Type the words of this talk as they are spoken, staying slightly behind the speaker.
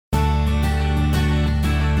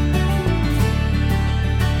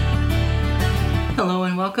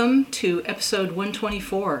welcome to episode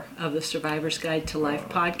 124 of the Survivor's Guide to Life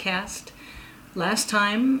podcast. Last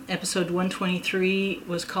time, episode 123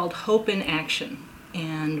 was called Hope in Action,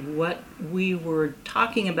 and what we were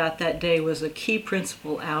talking about that day was a key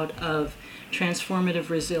principle out of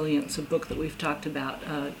Transformative Resilience, a book that we've talked about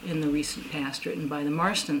in the recent past, written by the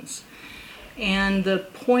Marstons. And the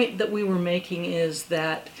point that we were making is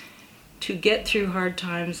that to get through hard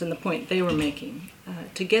times, and the point they were making,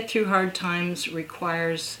 to get through hard times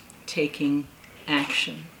requires taking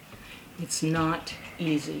action. It's not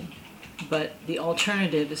easy, but the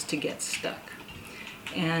alternative is to get stuck.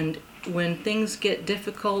 And when things get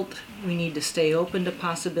difficult, we need to stay open to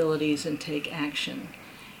possibilities and take action.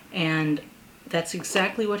 And that's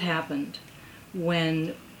exactly what happened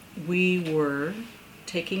when we were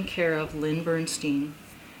taking care of Lynn Bernstein,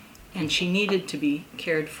 and she needed to be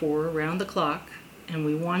cared for around the clock, and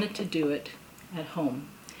we wanted to do it at home.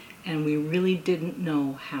 And we really didn't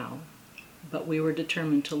know how, but we were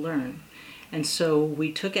determined to learn. And so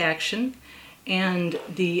we took action, and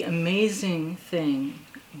the amazing thing,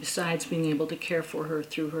 besides being able to care for her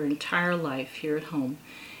through her entire life here at home,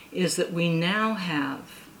 is that we now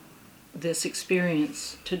have this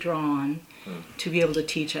experience to draw on to be able to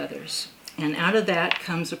teach others. And out of that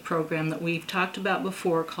comes a program that we've talked about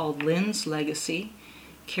before called LYNN'S Legacy,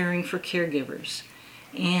 Caring for Caregivers.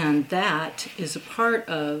 And that is a part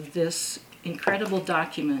of this incredible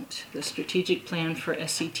document, the Strategic Plan for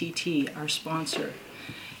SCTT, our sponsor.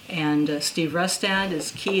 And Steve Rustad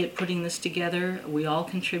is key at putting this together. We all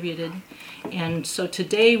contributed. And so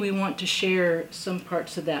today we want to share some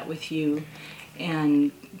parts of that with you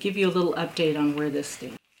and give you a little update on where this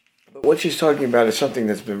stands. What she's talking about is something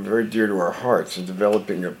that's been very dear to our hearts, in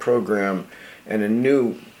developing a program and a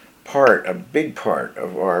new part, a big part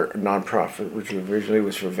of our nonprofit, which originally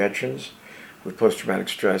was for veterans with post-traumatic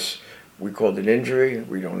stress. We called it injury.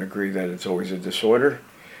 We don't agree that it's always a disorder.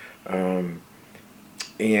 And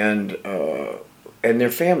their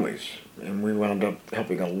families. And we wound up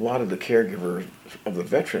helping a lot of the caregivers of the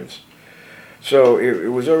veterans. So it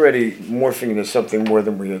was already morphing into something more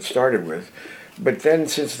than we had started with. But then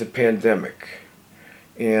since the pandemic,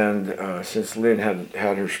 and since Lynn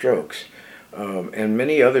had her strokes, and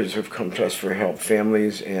many others have come to us for help,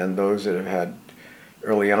 families and those that have had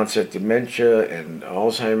early onset dementia and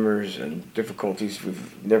Alzheimer's and difficulties,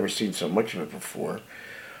 we've never seen so much of it before.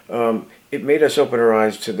 It made us open our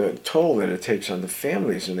eyes to the toll that it takes on the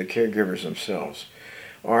families and the caregivers themselves.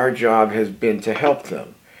 Our job has been to help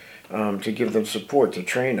them. To give them support, to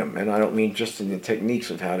train them. And I don't mean just in the techniques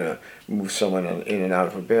of how to move someone in and out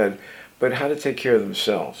of a bed, but how to take care of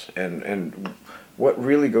themselves and what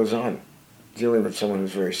really goes on dealing with someone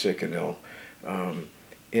who's very sick and ill,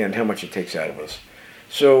 and how much it takes out of us.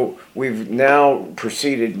 So we've now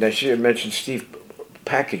proceeded, and I should have mentioned Steve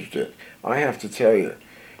packaged it. I have to tell you,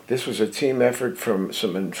 this was a team effort from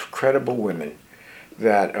some incredible women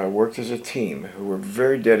that worked as a team who were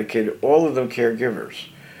very dedicated, all of them caregivers.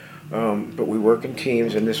 But we work in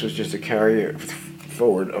teams, and this was just a carry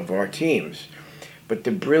forward of our teams. But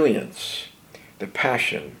the brilliance, the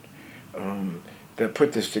passion that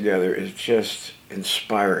put this together is just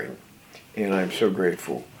inspiring, and I'm so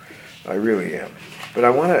grateful. I really am. But I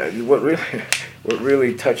want to. What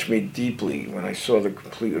really touched me deeply when I saw the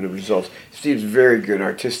results. Steve's very good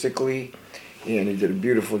artistically, and he did a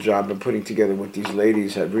beautiful job of putting together what these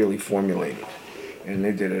ladies had really formulated, and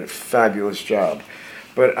they did a fabulous job.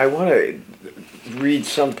 But I want to read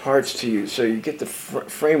some parts to you so you get the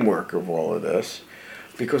framework of all of this,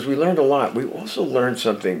 because we learned a lot. We also learned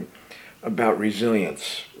something about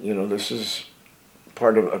resilience. You know, this is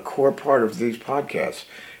a core part of these podcasts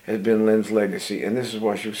has been Lynn's legacy, and this is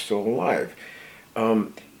why she was still alive.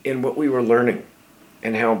 In what we were learning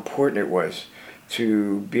and how important it was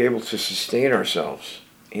to be able to sustain ourselves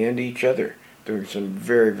and each other during some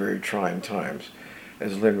very, very trying times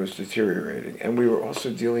as Lynn was deteriorating. And we were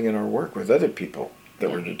also dealing in our work with other people that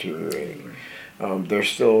were deteriorating.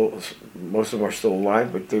 Most of them are still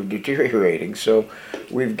alive, but they're deteriorating. So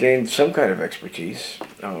we've gained some kind of expertise.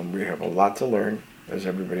 We have a lot to learn, as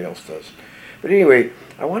everybody else does. But anyway,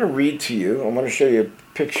 I want to read to you. I want to show you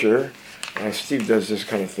a picture. Steve does this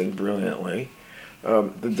kind of thing brilliantly.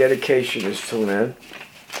 The dedication is to Lynn.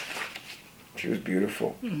 She was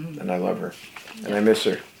beautiful, and I love her, and I miss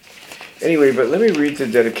her. Anyway, but let me read the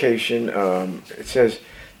dedication. It says,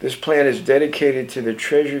 "This plan is dedicated to the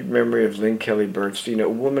treasured memory of Lynn Kelly Bernstein, a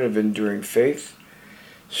woman of enduring faith,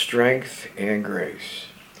 strength, and grace.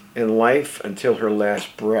 In life until her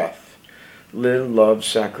last breath, Lynn loved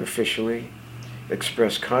sacrificially,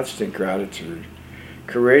 expressed constant gratitude,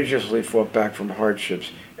 courageously fought back from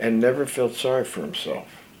hardships, and never felt sorry for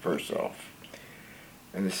herself.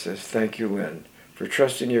 And it says, thank you, Lynn, for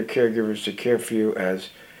trusting your caregivers to care for you as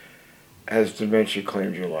dementia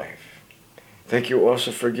claimed your life. Thank you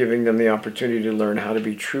also for giving them the opportunity to learn how to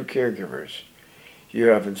be true caregivers. You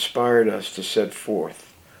have inspired us to set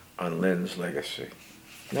forth on Lynn's legacy.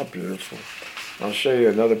 Isn't that beautiful? I'll show you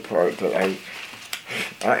another part that I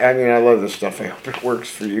love this stuff. I hope it works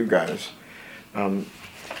for you guys.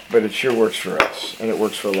 But it sure works for us, and it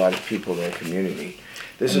works for a lot of people in our community.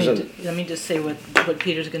 Let me just say what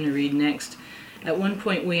Peter's going to read next. At one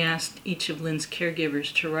point, we asked each of Lynn's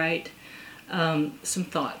caregivers to write some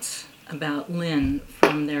thoughts about Lynn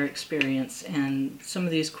from their experience, and some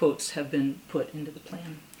of these quotes have been put into the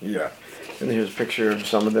plan. Yeah, and here's a picture of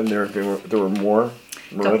some of them. There were more.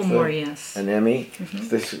 A couple more, yes. And Emmy. Mm-hmm.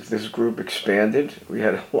 This group expanded. We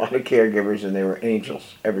had a lot of caregivers, and they were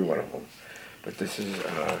angels, every one of them. But this is,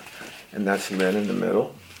 and that's Lynn in the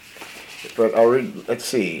middle. But I'll read, let's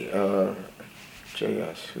see,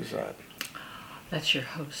 J.S., who's that? That's your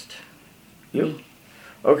host. You? Me.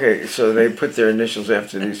 Okay, so they put their initials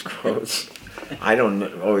after these quotes. I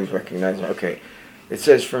don't always recognize them. Okay. It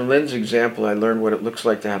says, from Lynn's example, I learned what it looks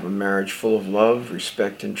like to have a marriage full of love,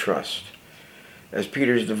 respect, and trust. As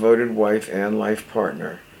Peter's devoted wife and life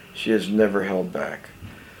partner, she has never held back.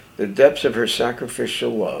 The depths of her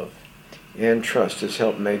sacrificial love and trust has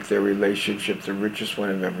helped make their relationship the richest one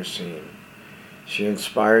I've ever seen. She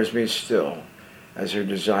inspires me still, as her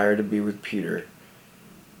desire to be with Peter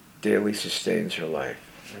daily sustains her life.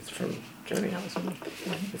 That's from Jenny. That was one.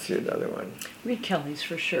 Let's see another one. Read Kelly's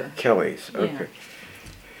for sure. Kelly's, okay. Yeah.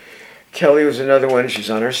 Kelly was another one. She's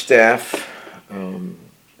on our staff.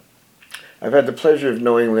 I've had the pleasure of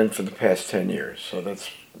knowing Lynn for the past 10 years, so that's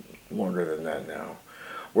longer than that now.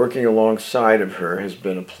 Working alongside of her has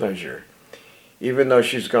been a pleasure. Even though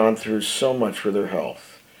she's gone through so much with her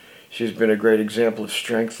health, she's been a great example of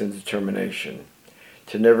strength and determination,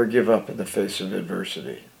 to never give up in the face of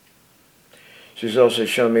adversity. She's also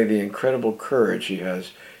shown me the incredible courage she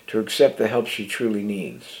has to accept the help she truly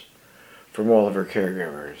needs from all of her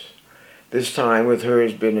caregivers. This time with her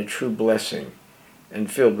has been a true blessing and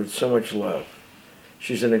filled with so much love.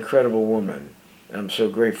 She's an incredible woman, and I'm so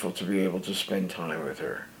grateful to be able to spend time with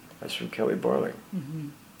her. That's from Kelly Barling. Mm-hmm.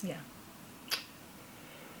 Yeah.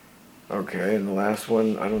 Okay, and the last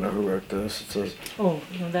one, I don't know who wrote this. It says... Oh,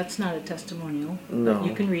 no, that's not a testimonial. No.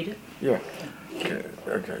 You can read it. Yeah.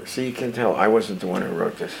 Okay. See, you can tell I wasn't the one who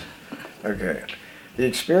wrote this. Okay. The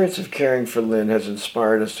experience of caring for Lynn has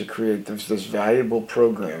inspired us to create this valuable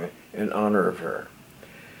program in honor of her.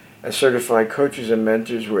 As certified coaches and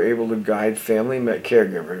mentors, we're able to guide family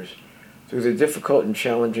caregivers through the difficult and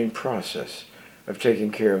challenging process of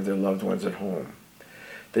taking care of their loved ones at home.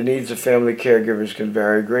 The needs of family caregivers can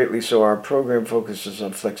vary greatly, so our program focuses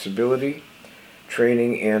on flexibility,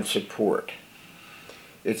 training, and support.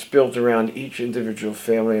 It's built around each individual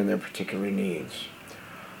family and their particular needs.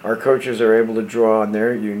 Our coaches are able to draw on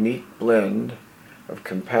their unique blend of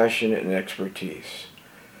compassion and expertise.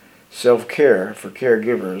 Self-care for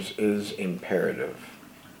caregivers is imperative.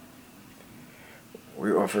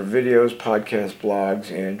 We offer videos, podcasts, blogs,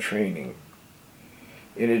 and training,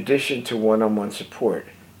 in addition to one-on-one support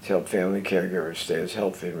to help family caregivers stay as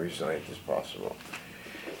healthy and resilient as possible.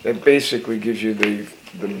 That basically gives you the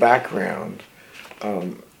background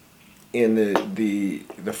in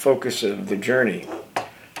the focus of the journey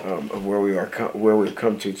of where we've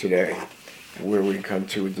come to today, where we come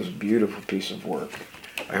to with this beautiful piece of work.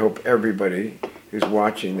 I hope everybody who's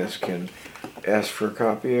watching this can ask for a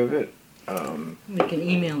copy of it. We can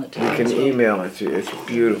email it to you. You can email it to you. It's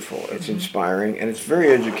beautiful. It's inspiring, and it's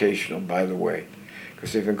very educational, by the way,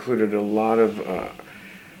 because they've included a lot of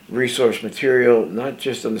resource material, not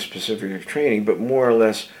just on the specific of training, but more or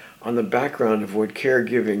less on the background of what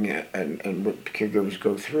caregiving and what caregivers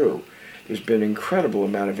go through. There's been an incredible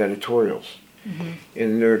amount of editorials in the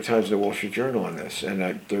New York Times and the Wall Street Journal on this,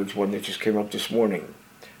 and there's one that just came up this morning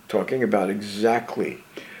talking about exactly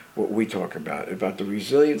what we talk about the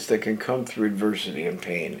resilience that can come through adversity and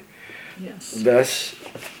pain. Yes. Thus,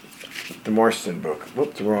 the Marston book.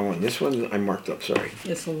 Whoop, the wrong one. This one I marked up, sorry.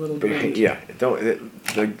 It's a little bit. Yeah,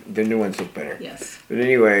 the new ones look better. Yes. But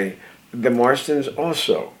anyway, the Marstons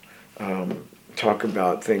also talk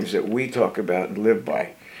about things that we talk about and live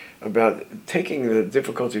by, about taking the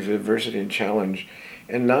difficulties of adversity and challenge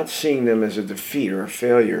and not seeing them as a defeat or a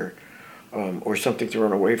failure or something to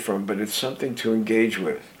run away from, but it's something to engage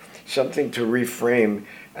with, something to reframe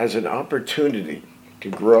as an opportunity to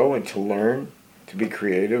grow and to learn, to be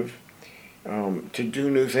creative, to do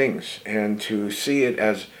new things, and to see it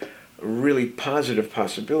as really positive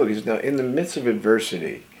possibilities. Now, in the midst of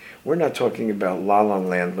adversity, we're not talking about la la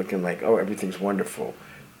land looking like, oh, everything's wonderful.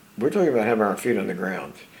 We're talking about having our feet on the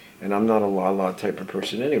ground. And I'm not a la la type of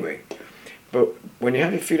person anyway. But when you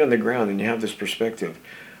have your feet on the ground and you have this perspective,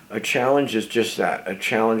 a challenge is just that, a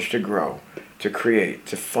challenge to grow, to create,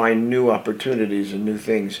 to find new opportunities and new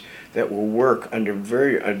things that will work under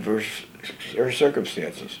very adverse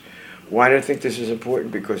circumstances. Why do I think this is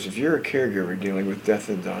important? Because if you're a caregiver dealing with death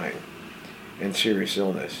and dying and serious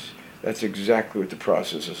illness, that's exactly what the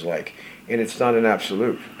process is like. And it's not an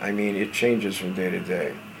absolute. I mean, it changes from day to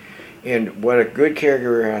day. And what a good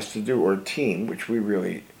caregiver has to do, or a team, which we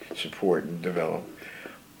really support and develop,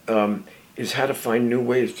 is how to find new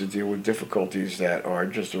ways to deal with difficulties that are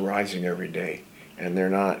just arising every day. And they're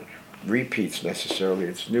not repeats necessarily,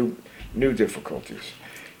 it's new difficulties.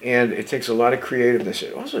 And it takes a lot of creativeness.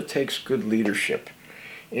 It also takes good leadership.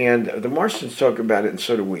 And the Marstons talk about it, and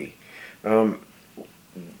so do we. I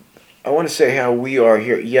want to say how we are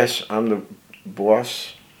here. Yes, I'm the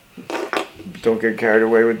boss. Don't get carried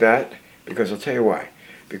away with that, because I'll tell you why.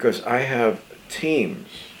 Because I have teams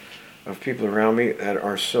of people around me that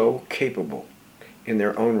are so capable in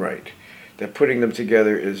their own right that putting them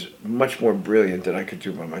together is much more brilliant than I could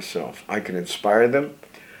do by myself. I can inspire them.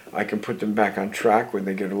 I can put them back on track when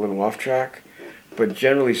they get a little off track. But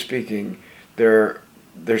generally speaking, they're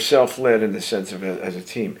self-led in the sense of as a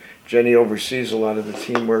team. Jenny oversees a lot of the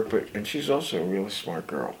teamwork, and she's also a really smart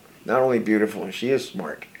girl. Not only beautiful, she is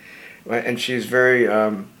smart. And she's very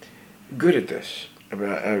good at this,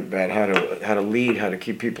 about how to lead, how to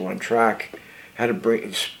keep people on track, how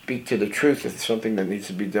to speak to the truth of something that needs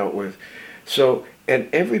to be dealt with. So, and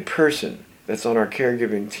every person that's on our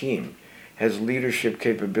caregiving team has leadership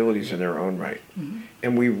capabilities in their own right. Mm-hmm.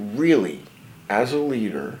 And we really, as a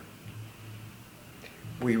leader,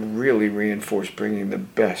 we really reinforce bringing the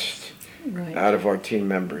best out of our team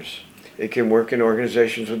members. It can work in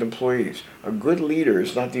organizations with employees. A good leader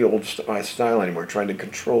is not the old style anymore, trying to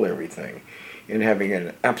control everything and having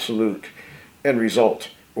an absolute end result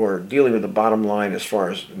or dealing with the bottom line as far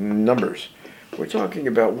as numbers. We're talking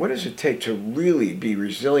about what does it take to really be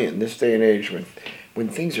resilient in this day and age when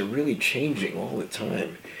things are really changing all the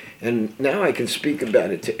time. And now I can speak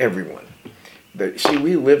about it to everyone. See,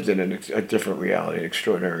 we lived in a different reality, an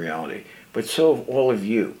extraordinary reality, but so have all of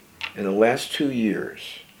you. In the last 2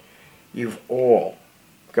 years, you've all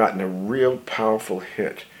gotten a real powerful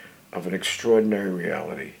hit of an extraordinary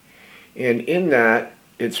reality. And in that,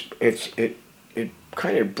 it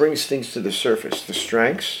kind of brings things to the surface, the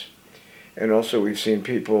strengths, and also we've seen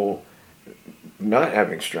people not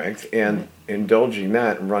having strength and indulging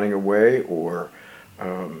that and running away or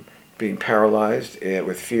being paralyzed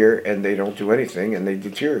with fear, and they don't do anything and they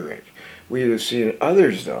deteriorate. We have seen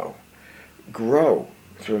others, though, grow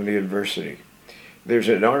through the adversity. There's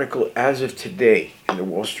an article as of today in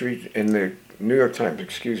the New York Times,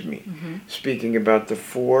 speaking about the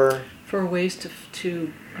four ways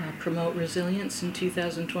to promote resilience in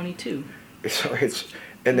 2022.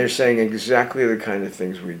 And they're saying exactly the kind of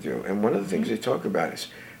things we do. And one of the things they talk about is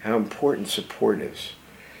how important support is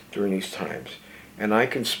during these times. And I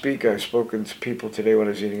can speak, I've spoken to people today when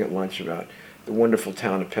I was eating at lunch about the wonderful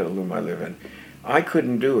town of Petaluma I live in. I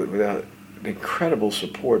couldn't do it without incredible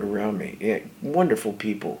support around me. Wonderful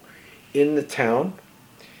people in the town,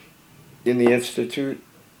 in the Institute,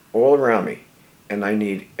 all around me. And I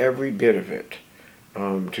need every bit of it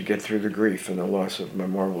to get through the grief and the loss of my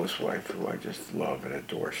marvelous wife, who I just love and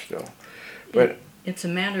adore still. But it's a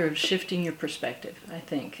matter of shifting your perspective, I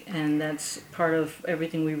think. And that's part of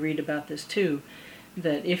everything we read about this too.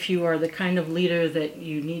 That if you are the kind of leader that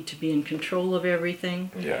you need to be in control of everything,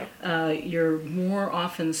 you're more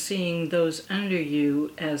often seeing those under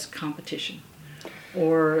you as competition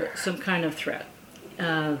or some kind of threat.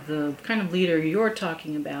 The kind of leader you're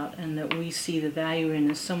talking about and that we see the value in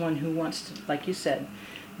is someone who wants to, like you said,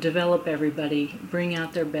 develop everybody, bring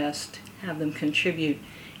out their best, have them contribute.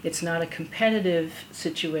 It's not a competitive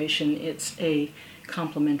situation, it's a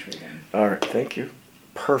complementary one. All right, thank you.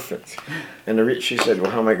 Perfect. And she said,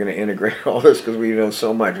 well, how am I going to integrate all this? Because we know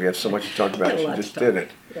so much. We have so much to talk about. She just did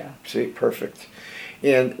it. Yeah. See, perfect.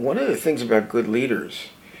 And one of the things about good leaders,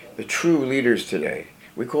 the true leaders today,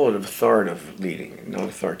 we call it authoritative leading, not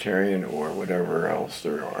authoritarian or whatever else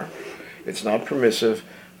there are. It's not permissive,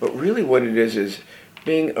 but really what it is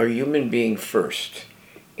being a human being first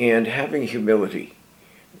and having humility.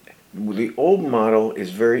 The old model is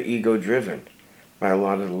very ego-driven by a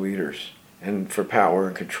lot of the leaders and for power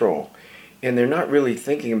and control. And they're not really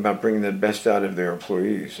thinking about bringing the best out of their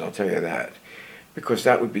employees, I'll tell you that, because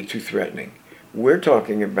that would be too threatening. We're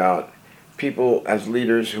talking about people as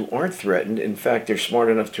leaders who aren't threatened. In fact, they're smart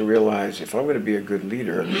enough to realize if I'm going to be a good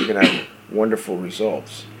leader and we're going to have wonderful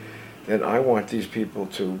results, then I want these people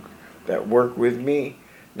that work with me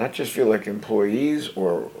not just feel like employees,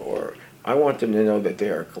 or I want them to know that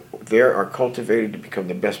they are cultivated to become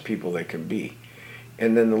the best people they can be.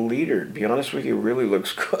 And then the leader, to be honest with you, really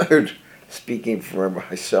looks good, speaking for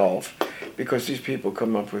myself, because these people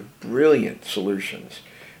come up with brilliant solutions,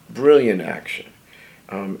 brilliant action.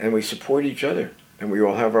 And we support each other. And we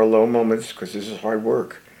all have our low moments, because this is hard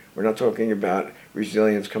work. We're not talking about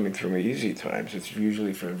resilience coming through easy times. It's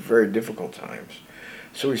usually from very difficult times.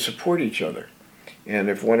 So we support each other. And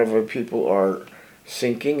if one of our people are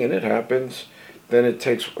sinking, and it happens, then it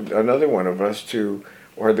takes another one of us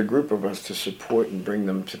or the group of us to support and bring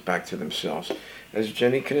them back to themselves. As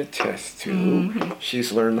Jenny can attest to,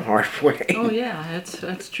 she's learned the hard way. Oh yeah,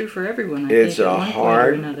 that's true for everyone. It's think, at one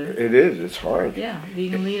hard. point or another. It is. It's hard. Yeah,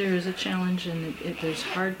 being a leader is a challenge, and there's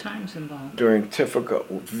hard times involved. Doing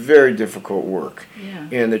very difficult work. Yeah.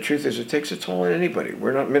 And the truth is, it takes a toll on anybody.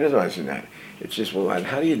 We're not minimizing that. It's just, well,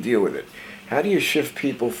 how do you deal with it? How do you shift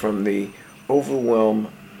people from the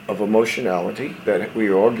overwhelm of emotionality that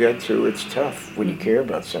we all get to? It's tough when you care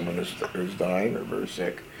about someone who's dying or very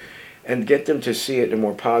sick, and get them to see it in a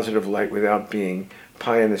more positive light without being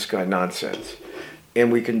pie in the sky nonsense.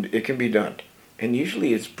 And it can be done. And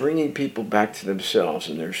usually it's bringing people back to themselves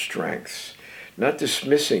and their strengths, not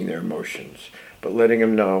dismissing their emotions, but letting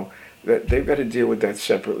them know that they've got to deal with that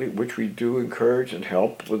separately, which we do encourage and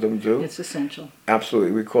help with them do. It's essential.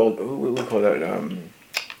 Absolutely. We call that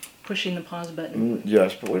pushing the pause button.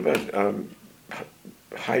 Yes, but what about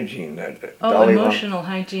hygiene? Emotional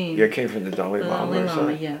hygiene. Yeah, it came from the Dalai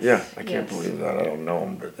Lama. Yes. Yeah, I can't believe that. I don't know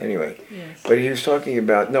him, but anyway. Yes. But he was talking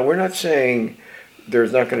about, no, we're not saying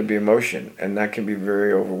there's not going to be emotion, and that can be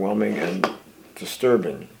very overwhelming and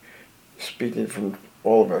disturbing. Speaking from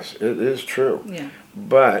all of us, it is true. Yeah.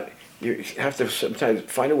 But you have to sometimes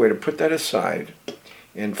find a way to put that aside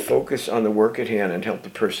and focus on the work at hand and help the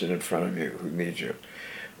person in front of you who needs you.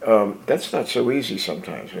 That's not so easy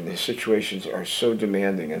sometimes when the situations are so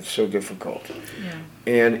demanding and so difficult. Yeah.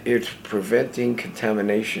 And it's preventing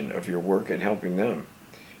contamination of your work and helping them,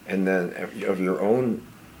 and then of your own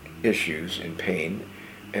issues and pain,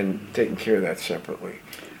 and taking care of that separately.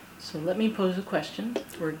 So let me pose a question.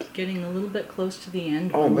 We're getting a little bit close to the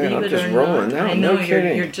end. Oh man, I'm just rolling now. I know, no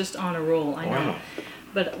kidding. You're just on a roll. I know. Wow.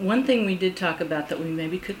 But one thing we did talk about that we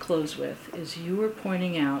maybe could close with is you were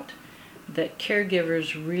pointing out that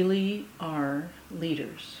caregivers really are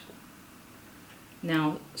leaders.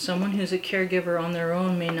 Now, someone who's a caregiver on their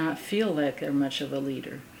own may not feel like they're much of a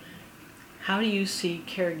leader. How do you see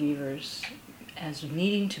caregivers as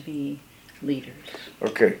needing to be leaders?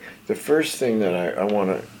 Okay, the first thing that I want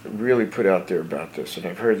to really put out there about this, and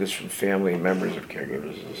I've heard this from family and members of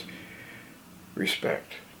caregivers, is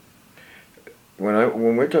respect.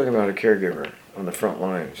 When we're talking about a caregiver on the front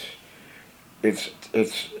lines, it's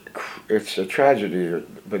a tragedy,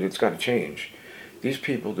 but it's got to change. These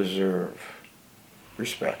people deserve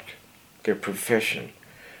respect. Their profession,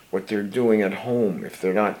 what they're doing at home. If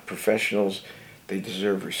they're not professionals, they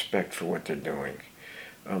deserve respect for what they're doing.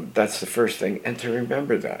 That's the first thing, and to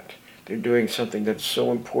remember that. They're doing something that's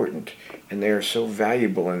so important, and they are so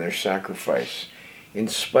valuable in their sacrifice, in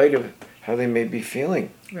spite of how they may be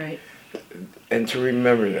feeling. Right. And to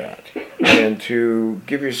remember that, and to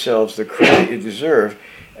give yourselves the credit you deserve,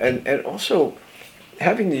 and also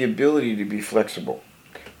having the ability to be flexible,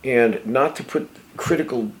 and not to put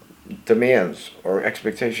critical demands or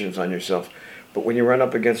expectations on yourself, but when you run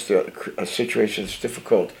up against a situation that's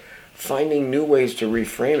difficult, finding new ways to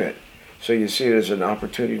reframe it so you see it as an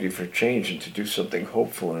opportunity for change and to do something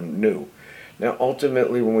hopeful and new. Now,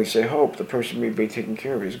 ultimately, when we say hope, the person we be taken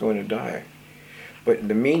care of is going to die. But in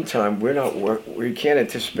the meantime, we can't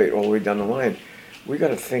anticipate all the way down the line. We got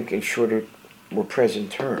to think in shorter, more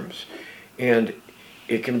present terms. And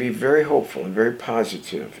it can be very hopeful and very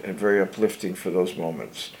positive and very uplifting for those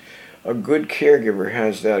moments. A good caregiver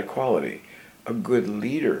has that quality. A good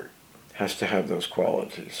leader has to have those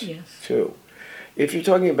qualities, too. If you're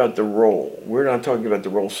talking about the role, we're not talking about the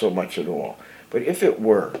role so much at all. But if it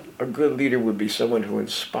were, a good leader would be someone who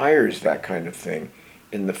inspires that kind of thing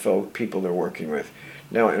in the people they're working with.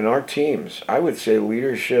 Now, in our teams, I would say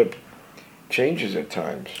leadership changes at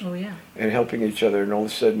times. Oh, yeah. And helping each other, and all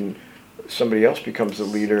of a sudden somebody else becomes a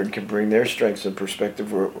leader and can bring their strengths and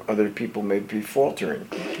perspective where other people may be faltering.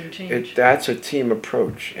 It can change. That's a team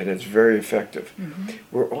approach, and it's very effective. Mm-hmm.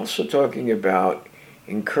 We're also talking about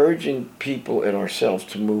encouraging people and ourselves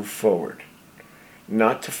to move forward,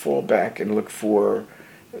 not to fall back and look for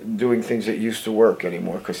doing things that used to work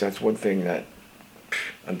anymore, because that's one thing that,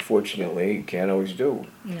 unfortunately, you can't always do.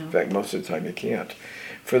 No. In fact, most of the time you can't.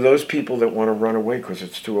 For those people that want to run away because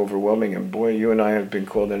it's too overwhelming, and boy, you and I have been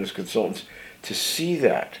called in as consultants to see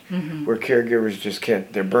that, where caregivers just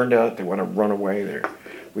can't, they're burned out, they want to run away.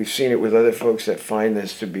 We've seen it with other folks that find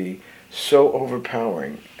this to be so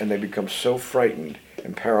overpowering, and they become so frightened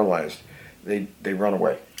and paralyzed, they run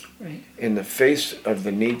away. Right. In the face of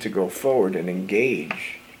the need to go forward and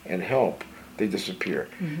engage and help, they disappear.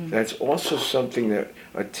 That's also something that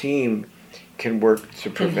a team can work to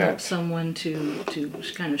Can prevent. help someone to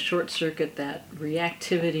kind of short circuit that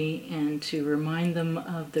reactivity and to remind them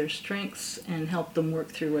of their strengths and help them work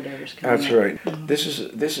through whatever's coming That's up. right.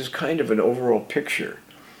 This is kind of an overall picture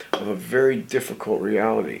of a very difficult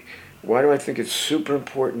reality. Why do I think it's super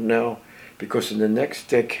important now? Because in the next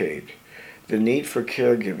decade, the need for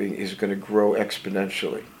caregiving is going to grow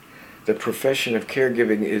exponentially. The profession of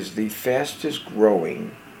caregiving is the fastest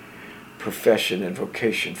growing profession and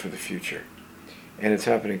vocation for the future. And it's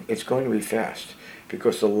happening. It's going to be fast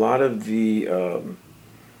because a lot of the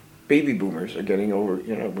baby boomers are getting over,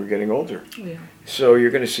 we're getting older. Yeah. So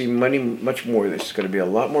you're going to see much more of this. It's going to be a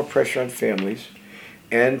lot more pressure on families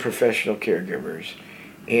and professional caregivers.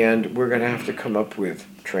 And we're going to have to come up with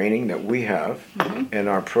training that we have and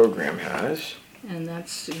our program has. And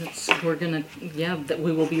we're going to, that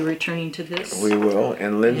we will be returning to this. We will.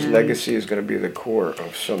 And Lynn's legacy is going to be the core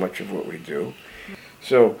of so much of what we do.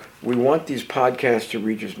 So we want these podcasts to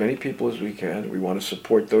reach as many people as we can. We want to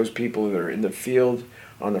support those people that are in the field,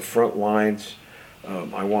 on the front lines.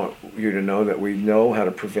 I want you to know that we know how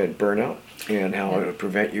to prevent burnout and how to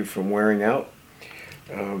prevent you from wearing out.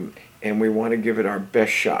 And we want to give it our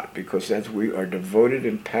best shot because we are devoted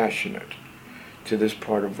and passionate to this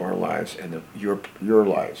part of our lives and your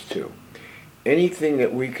lives too. Anything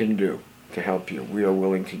that we can do to help you, we are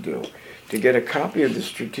willing to do. To get a copy of the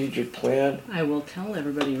strategic plan, I will tell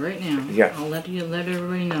everybody right now. Yeah. I'll let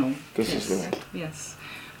everybody know. This is the one. Yes.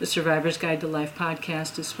 The Survivor's Guide to Life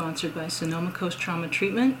podcast is sponsored by Sonoma Coast Trauma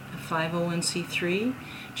Treatment, a 501c3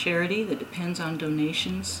 charity that depends on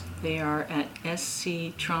donations. They are at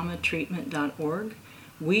sctraumatreatment.org.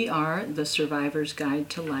 We are the Survivor's Guide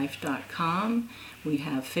to Life.com. We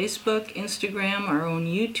have Facebook, Instagram, our own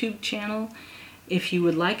YouTube channel. If you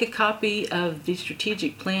would like a copy of the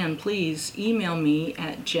strategic plan, please email me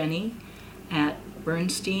at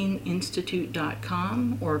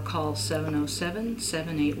jenny@bernsteininstitute.com or call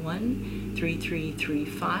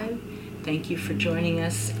 707-781-3335. Thank you for joining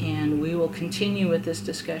us, and we will continue with this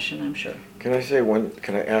discussion, I'm sure. Can I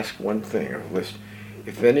ask one thing?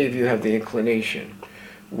 If any of you have the inclination,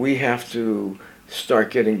 we have to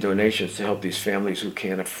start getting donations to help these families who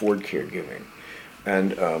can't afford caregiving.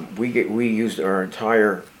 And we used our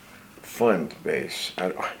entire fund base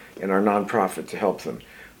in our nonprofit to help them.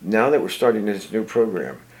 Now that we're starting this new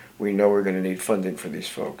program, we know we're going to need funding for these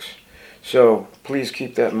folks. So please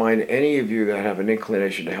keep that in mind. Any of you that have an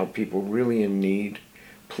inclination to help people really in need,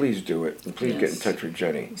 please do it. And please get in touch with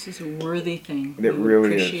Jenny. This is a worthy thing. It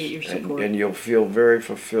really appreciate your support. And you'll feel very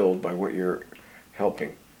fulfilled by what you're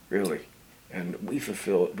helping, really. And we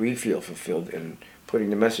feel fulfilled in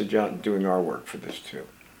putting the message out and doing our work for this too.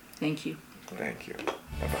 Thank you. Thank you.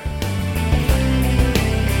 Bye-bye.